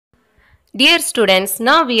Dear students,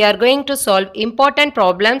 now we are going to solve important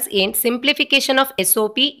problems in simplification of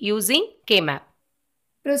SOP using K-map.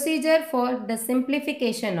 Procedure for the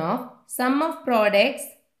simplification of sum of products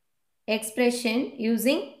expression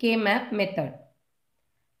using K-map method.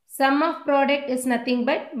 Sum of product is nothing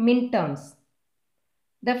but Minterms.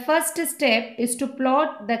 The first step is to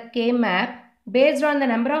plot the K-map based on the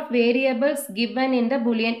number of variables given in the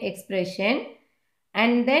Boolean expression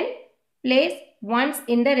and then place ones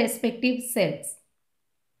in the respective cells.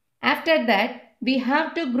 After that, we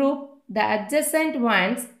have to group the adjacent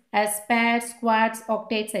ones as pairs, squads,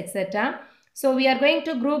 octets, etc. So we are going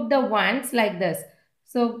to group the ones like this.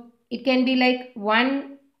 So it can be like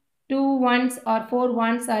 1, 2 ones or 4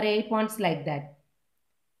 ones or 8 ones like that.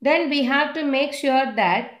 Then we have to make sure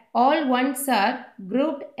that all ones are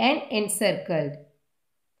grouped and encircled.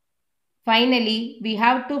 Finally, we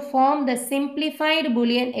have to form the simplified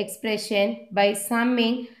Boolean expression by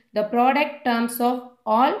summing the product terms of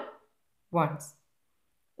all ones.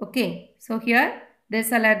 Okay, so here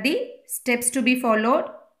these are the steps to be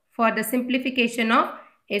followed for the simplification of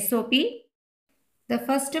SOP. The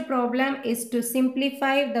first problem is to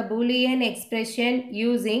simplify the Boolean expression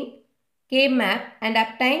using K-map and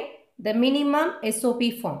obtain the minimum SOP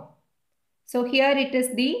form. So here it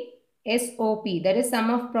is the SOP, that is sum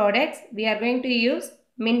of products. We are going to use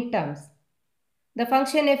Minterms. The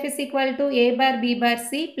function f is equal to a bar b bar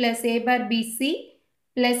c plus a bar b c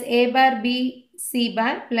plus a bar b c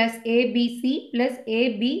bar plus a b c plus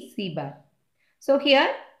a b c bar. So here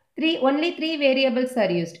only three variables are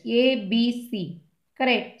used, a, b, c.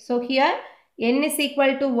 Correct. So here n is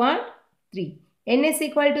equal to what? 3. N is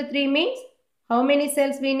equal to 3 means how many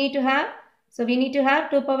cells we need to have? So we need to have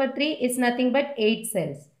 2 power 3 is nothing but 8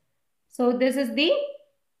 cells. So this is the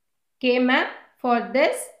K-map for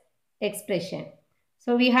this expression.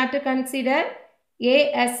 So we have to consider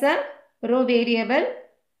A as a row variable,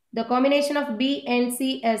 the combination of B and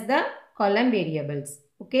C as the column variables.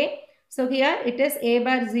 Okay. So here it is A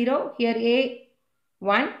bar 0, here A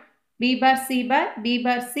 1, B bar C bar, B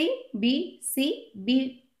bar C, B C,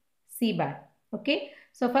 B C bar. Okay.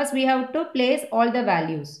 So first we have to place all the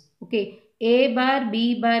values. Okay. A bar,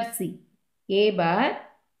 B bar, C. A bar,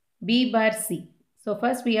 B bar, C. So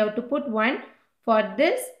first we have to put 1 for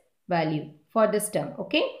this value, for this term.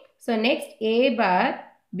 Okay. So next A bar,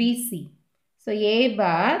 B, C. So A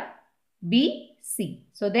bar, B, C.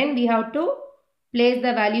 So then we have to place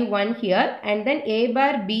the value 1 here and then A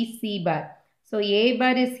bar, B, C bar. So A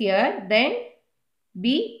bar is here, then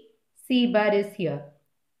B, C bar is here.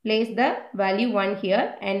 Place the value 1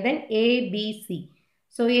 here and then A, B, C.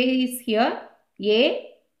 So A is here, A,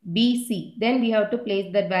 B, C. Then we have to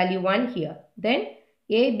place that value 1 here. Then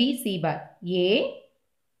A, B, C bar. A,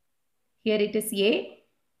 here it is A,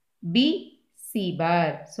 B, C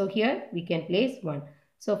bar. So here we can place 1.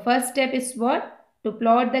 So first step is what? To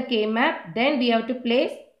plot the K-map. Then we have to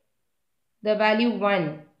place the value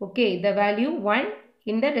 1. Okay, the value 1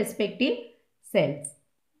 in the respective cells.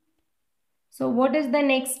 So what is the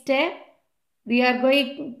next step? We are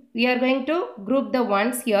going to group the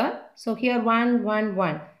ones here. So here 1, 1,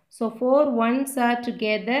 1. So 4 ones are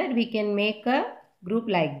together. We can make a group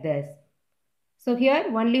like this. So here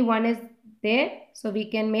only 1 is there. So we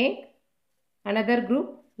can make another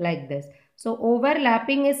group like this. So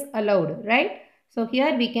overlapping is allowed, right? So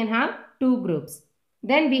here we can have 2 groups.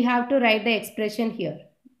 Then we have to write the expression here.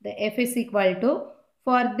 The f is equal to,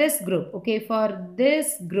 for this group, okay, for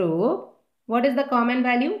this group, what is the common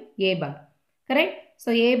value? A bar. Correct?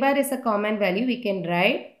 So A bar is a common value. We can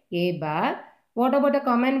write A bar. What about a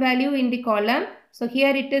common value in the column? So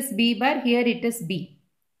here it is B bar. Here it is B.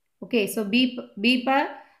 Okay. So B bar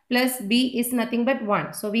plus B is nothing but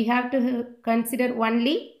 1. So we have to consider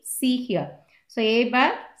only C here. So A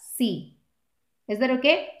bar C. Is that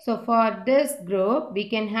okay? So for this group, we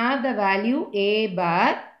can have the value A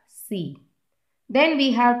bar C. Then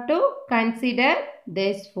we have to consider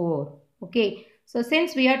this 4. Okay. So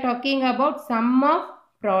since we are talking about sum of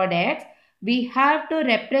products, we have to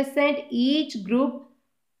represent each group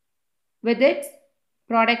with its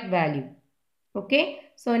product value. Okay.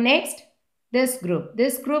 So next, this group.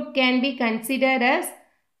 This group can be considered as,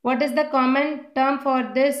 what is the common term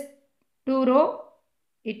for this 2 row?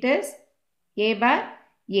 It is A bar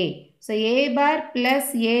A. So A bar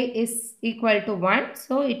plus A is equal to 1.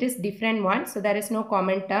 So it is different one. So there is no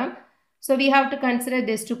common term. So we have to consider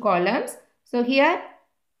these 2 columns. So here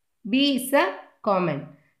B is a common.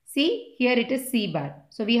 See, here it is C bar.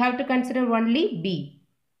 So we have to consider only B.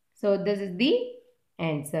 So this is the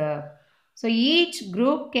answer. So each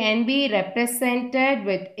group can be represented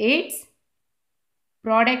with its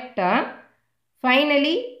product term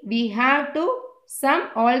Finally, we have to sum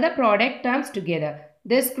all the product terms together.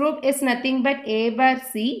 This group is nothing but A bar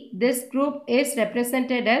C. This group is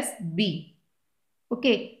represented as B.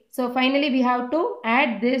 Okay, so finally we have to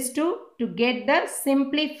add these two to get the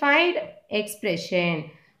simplified expression.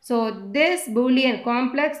 So this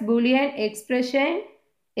complex Boolean expression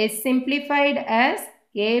is simplified as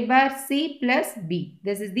A bar C plus B.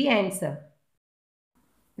 This is the answer.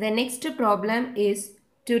 The next problem is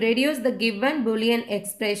to reduce the given Boolean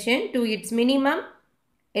expression to its minimum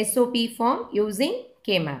SOP form using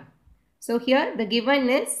K-map. So here the given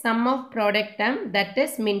is sum of product term, that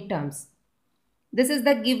is Minterms. This is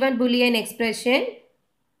the given Boolean expression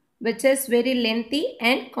which is very lengthy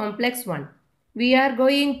and complex one. We are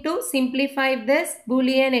going to simplify this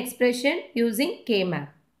Boolean expression using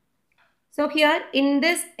K-map. So here in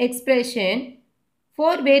this expression,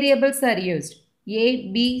 4 variables are used,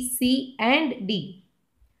 A, B, C and D.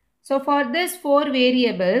 So for this 4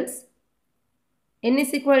 variables, n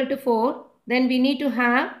is equal to 4, then we need to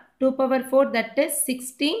have 2 power 4, that is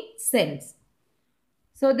 16 cells.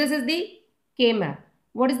 So this is the K-map.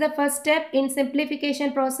 What is the first step in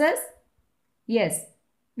simplification process? Yes,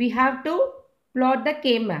 we have to plot the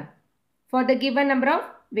K-map for the given number of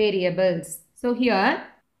variables. So here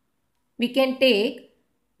we can take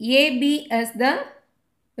A, B as the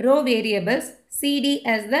row variables, C, D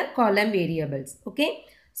as the column variables. Okay,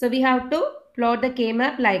 so we have to plot the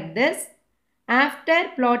K-map like this.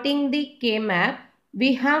 After plotting the K-map,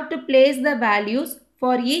 we have to place the values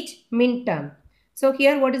for each min term. So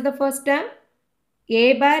here what is the first term?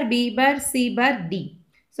 A bar, B bar, C bar, D.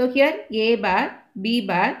 So here A bar, B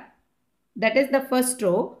bar, that is the first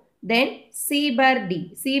row. Then C bar,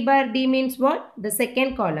 D. C bar, D means what? The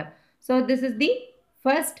second column. So this is the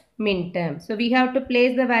first min term. So we have to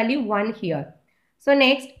place the value 1 here. So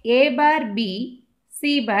next A bar, B,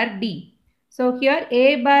 C bar, D. So here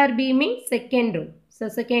A bar, B means second row. So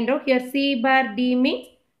second row. Here C bar, D means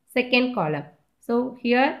second column. So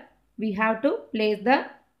here we have to place the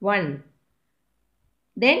 1.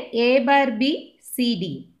 Then A bar B, C,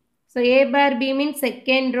 D. So A bar B means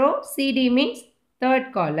second row, C, D means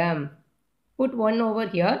third column. Put 1 over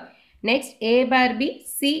here. Next A bar B,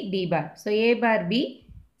 C, D bar. So A bar B,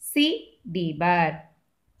 C, D bar.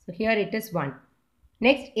 So here it is 1.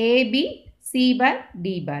 Next A, B, C bar,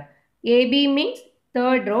 D bar. A, B means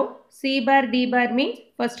third row, C bar, D bar means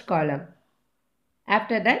first column.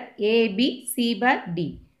 After that A, B, C bar,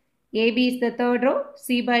 D. A, B is the third row,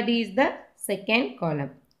 C bar, D is the second column.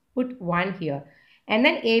 Put 1 here. And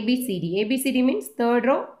then A, B, C, D. A, B, C, D means third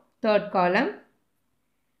row, third column.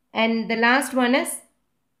 And the last one is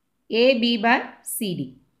A, B bar,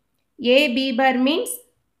 C, D. A, B bar means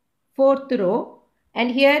fourth row. And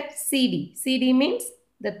here C, D. C, D means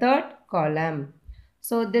the third column.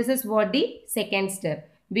 So this is what the second step.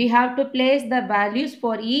 We have to place the values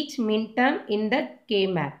for each min term in the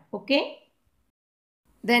K-map. Okay.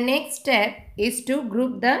 The next step is to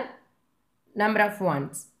group the number of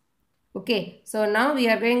ones. Okay. So now we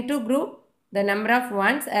are going to group the number of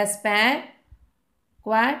ones as pair,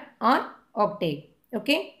 quad or octave.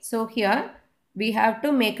 Okay. So here we have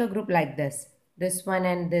to make a group like this. This one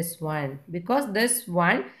and this one. Because this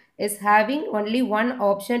one is having only one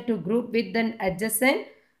option to group with an adjacent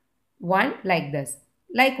one like this.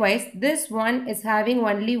 Likewise, this one is having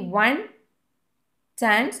only one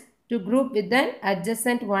chance to group with an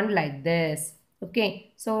adjacent one like this.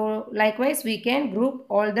 Okay, so likewise we can group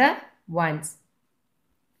all the ones.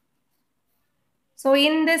 So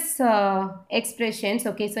in this expressions,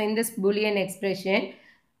 okay, so in this Boolean expression,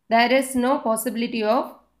 there is no possibility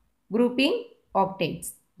of grouping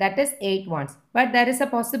octaves. That is 8 ones. But there is a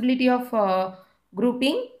possibility of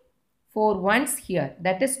grouping 4 ones here.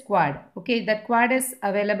 That is quad. Okay, that quad is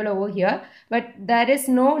available over here. But there is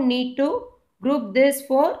no need to group this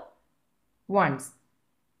 4 ones.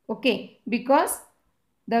 Okay, because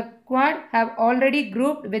the quad have already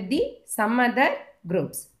grouped with the some other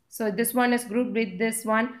groups. So this one is grouped with this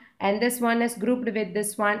one and this one is grouped with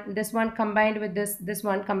this one combined with this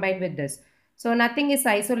one combined with this. So nothing is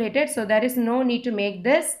isolated. So there is no need to make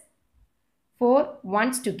this 4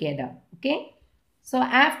 ones together. Okay. So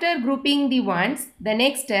after grouping the ones, the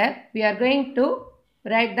next step we are going to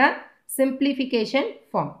write the simplification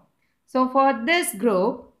form. So for this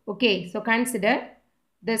group, okay, so consider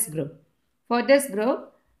this group. For this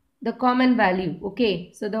group, the common value.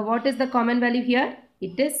 Okay. So what is the common value here?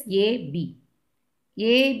 It is AB.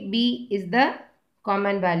 AB is the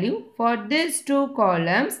common value. For these 2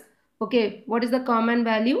 columns, okay, what is the common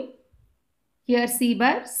value? Here C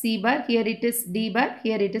bar, here it is D bar,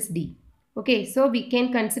 here it is D. Okay, so we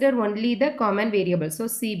can consider only the common variable. So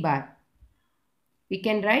C bar. we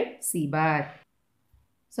can write C bar.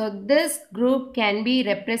 So this group can be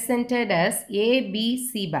represented as A, B,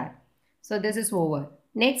 C bar. So this is over.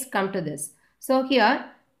 Next come to this. So here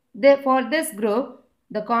for this group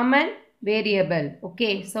the common variable.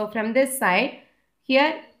 Okay. So from this side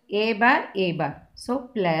here A bar A bar. So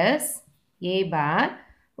plus A bar.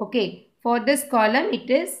 Okay. For this column it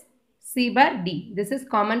is C bar D. This is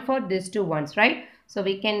common for these two ones, right? So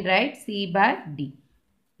we can write C bar D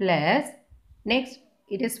plus next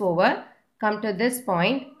it is over. Come to this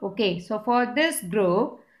point. Okay, so for this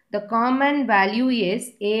group the common value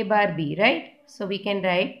is A bar B, right? So we can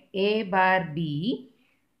write A bar B.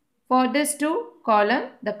 For this two column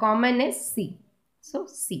the common is C, so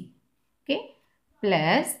C. Okay,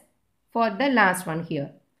 plus for the last one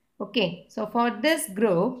here. Okay, so for this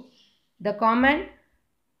group the common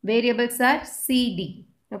variables are C, D.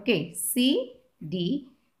 Okay, C, D.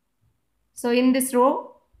 So in this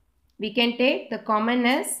row we can take the common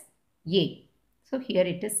as A. So here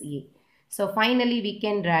it is A. So finally we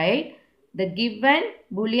can write the given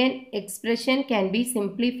Boolean expression can be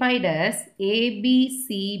simplified as A, B,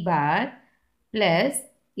 C bar plus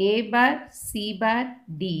A bar, C bar,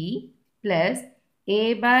 D plus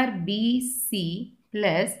A bar, B, C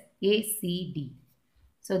plus A, C, D.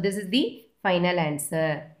 So this is the final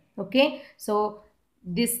answer. Okay. So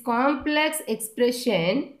this complex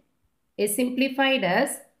expression is simplified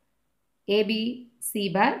as A B C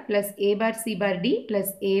bar plus A bar C bar D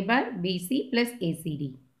plus A bar B C plus A C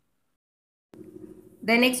D.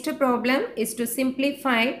 The next problem is to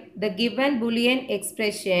simplify the given Boolean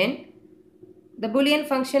expression. The Boolean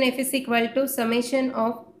function f is equal to summation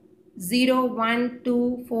of 0, 1,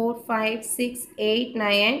 2, 4, 5, 6, 8,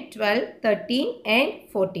 9, 12, 13 and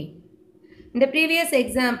 14. In the previous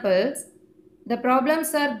examples, the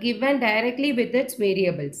problems are given directly with its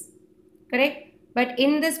variables. Correct? But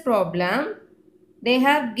in this problem, they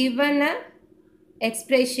have given a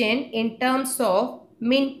expression in terms of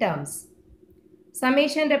Minterms.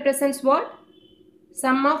 Summation represents what?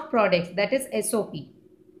 Sum of products, that is SOP.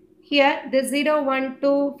 Here the 0, 1,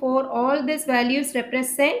 2, 4 all these values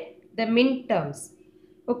represent the Minterms.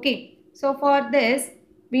 Okay. So for this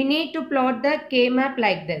we need to plot the K-map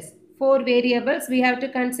like this. 4 variables. We have to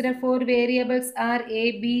consider 4 variables are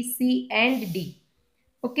A, B, C and D.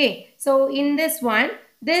 Okay, so in this one,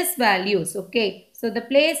 these values, okay. So the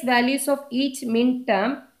place values of each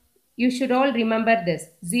Minterm, you should all remember this.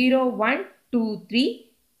 0, 1, 2,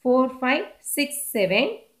 3, 4, 5, 6,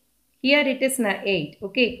 7. Here it is 8,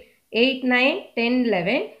 okay. 8, 9, 10,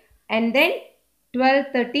 11 and then 12,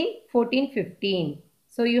 13, 14, 15.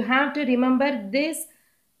 So you have to remember this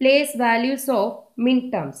place values of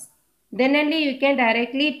Minterms. Then only you can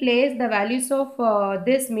directly place the values of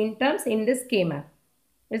this Minterms in this K-map.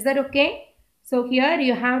 Is that okay? So here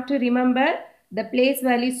you have to remember the place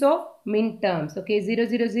values of Minterms. Okay, 0,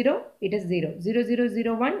 0, 0, it is 0. 0, 0,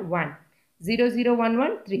 0, 1, 1. 0, 0, 1,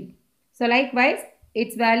 1, 3. So likewise,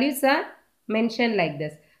 its values are mentioned like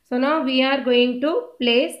this. So now we are going to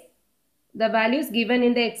place the values given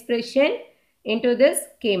in the expression into this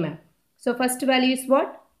K-map. So first value is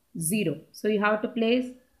what? 0. So you have to place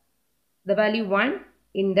the value 1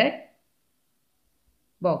 in that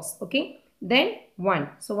box. Okay. Then 1.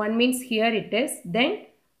 So 1 means here it is. Then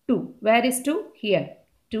 2. Where is 2? Here.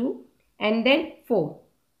 2. And then 4.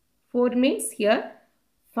 4 means here.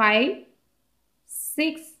 5,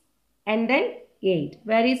 6 and then 8.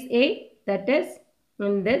 Where is 8? That is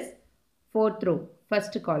in this 4th row.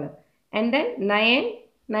 First column. And then 9.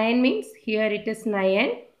 9 means here it is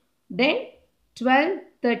 9. Then 12,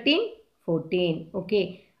 13, 14.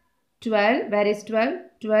 Okay. 12. Where is 12?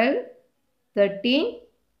 12, 13,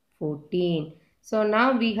 14. So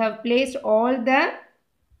now we have placed all the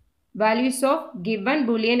values of given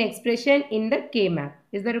Boolean expression in the K-map.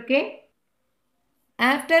 Is that okay?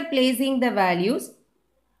 After placing the values,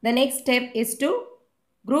 the next step is to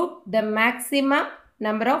group the maximum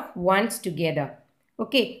number of ones together.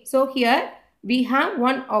 Okay, so here we have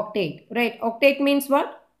one octet, right? Octet means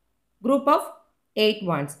what? Group of 8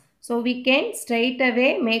 ones. So we can straight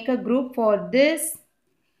away make a group for this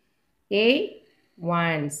 8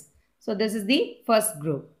 ones. So this is the first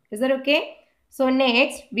group. Is that okay? So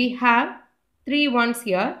next we have 3 ones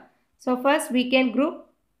here. So first we can group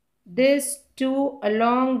this 2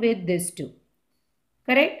 along with this 2.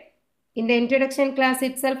 Correct? In the introduction class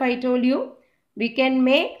itself I told you we can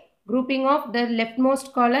make grouping of the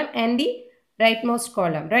leftmost column and the rightmost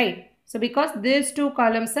column, right? So because these 2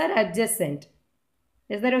 columns are adjacent.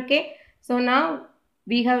 Is that okay? So now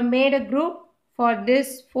we have made a group for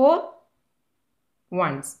this 4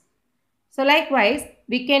 ones. So likewise,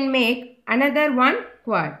 we can make another one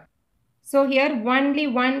quad. So here only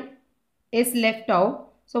one is left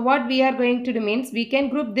out. So what we are going to do means we can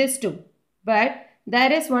group this two. But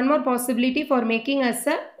there is one more possibility for making us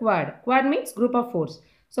a quad. Quad means group of fours.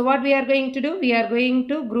 So what we are going to do? We are going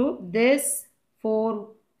to group this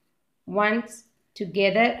four ones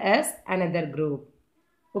together as another group.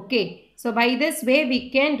 Okay. So by this way we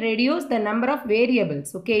can reduce the number of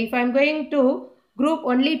variables. Okay. If I am going to group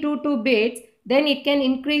only 2 bits, then it can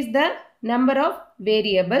increase the number of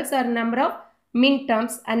variables or number of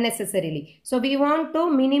minterms unnecessarily. So we want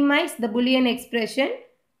to minimize the Boolean expression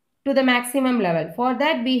to the maximum level. For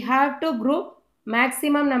that we have to group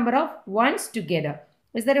maximum number of ones together.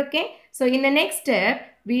 Is that okay? So in the next step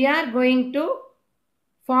we are going to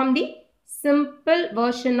form the simple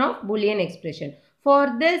version of Boolean expression.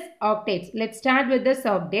 For this octets, let's start with this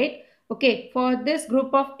octet. Okay, for this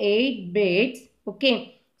group of 8 bits,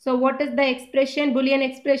 okay. So what is the expression, Boolean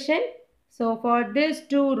expression? So for these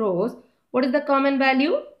two rows, what is the common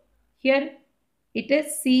value? Here it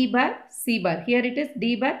is C bar, C bar. Here it is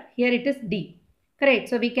D bar, here it is D. Correct.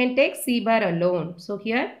 So we can take C bar alone. So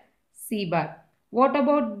here C bar. What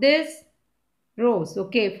about this rows?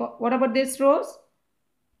 Okay, what about this rows?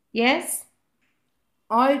 Yes,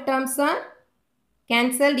 all terms are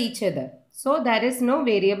cancelled each other. So there is no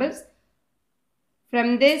variables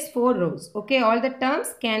from these 4 rows. Okay, all the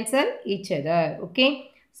terms cancel each other.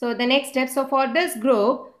 Okay, so the next step. So for this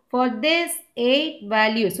group, for this 8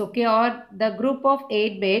 values, okay, or the group of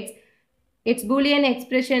 8 bits, its Boolean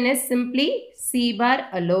expression is simply C bar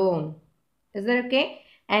alone. Is that okay?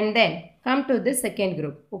 And then come to the second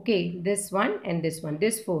group. Okay, this one and this one,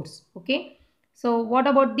 this 4s. Okay. So what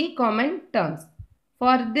about the common terms?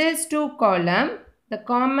 For this 2 column, the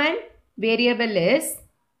common variable is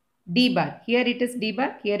D bar. Here it is D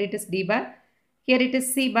bar, here it is D bar, here it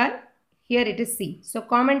is C bar, here it is C. So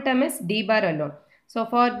common term is D bar alone. So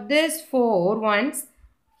for this 4 ones,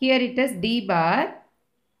 here it is D bar.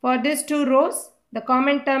 For these 2 rows, the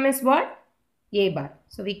common term is what? A bar.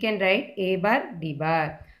 So we can write A bar, D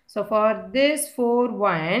bar. So for this 4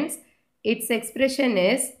 ones, its expression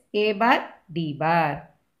is A bar, D bar.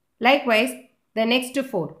 Likewise, the next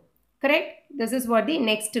 4. Correct? This is what the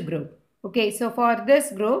next group. Okay, so for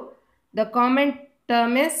this group, the common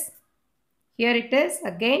term is, here it is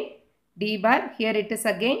again D bar, here it is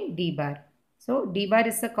again D bar. So D bar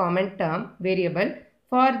is a common term variable.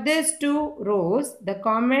 For these 2 rows, the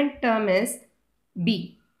common term is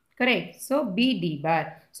B. Correct? So B D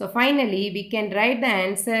bar. So finally, we can write the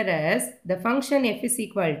answer as the function f is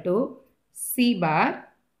equal to C bar.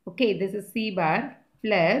 Okay, this is C bar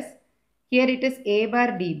plus, here it is A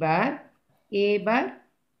bar D bar, A bar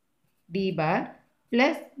D bar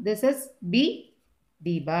plus this is B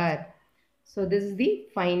D bar. So this is the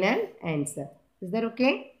final answer. Is that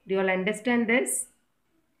okay? Do you all understand this?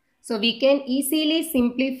 So we can easily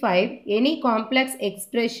simplify any complex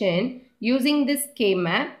expression using this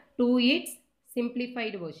K-map to its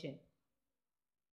simplified version.